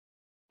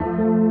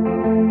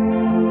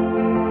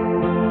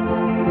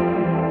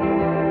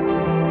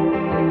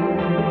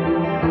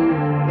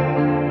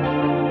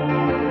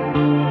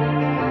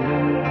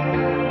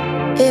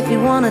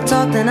wanna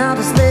talk, then I'll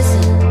just listen.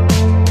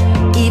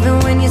 Even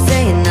when you're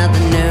saying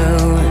nothing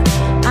new,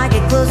 I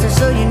get closer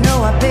so you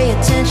know I pay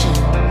attention,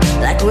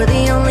 like we're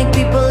the only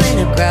people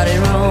in a crowded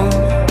room.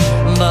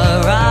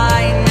 But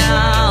right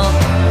now,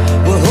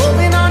 we're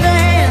holding on to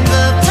hands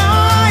of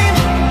time.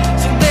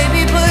 So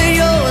baby, put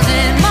yours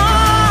in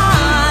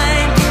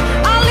mine.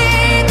 I'll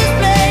leave this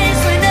place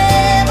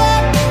whenever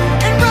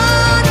and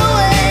run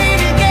away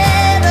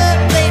together.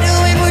 Later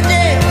when we're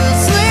dead, we'll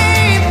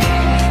sleep.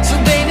 So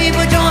baby,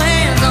 put your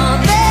hands on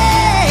me.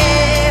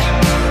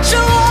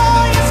 Show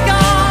all your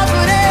scars,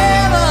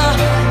 whatever.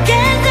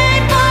 Can't they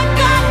fuck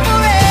up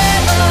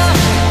forever?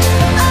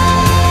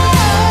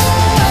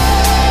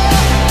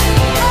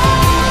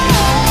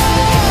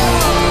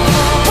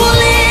 We'll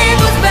leave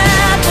what's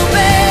bad for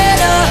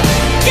better.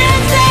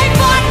 Can't they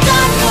fuck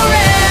up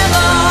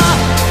forever?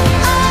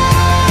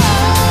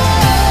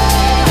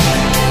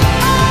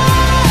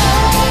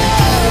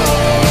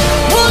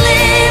 We'll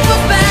leave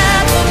what's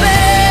bad for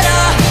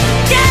better.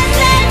 Can't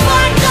they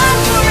fuck up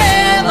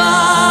forever?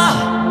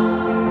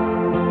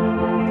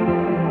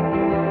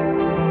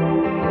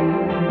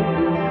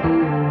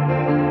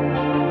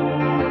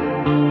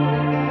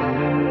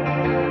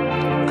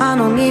 I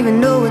don't even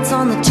know what's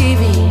on the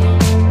TV.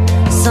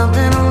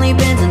 Something only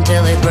bends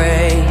until it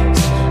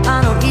breaks.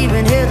 I don't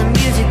even hear the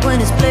music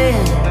when it's played.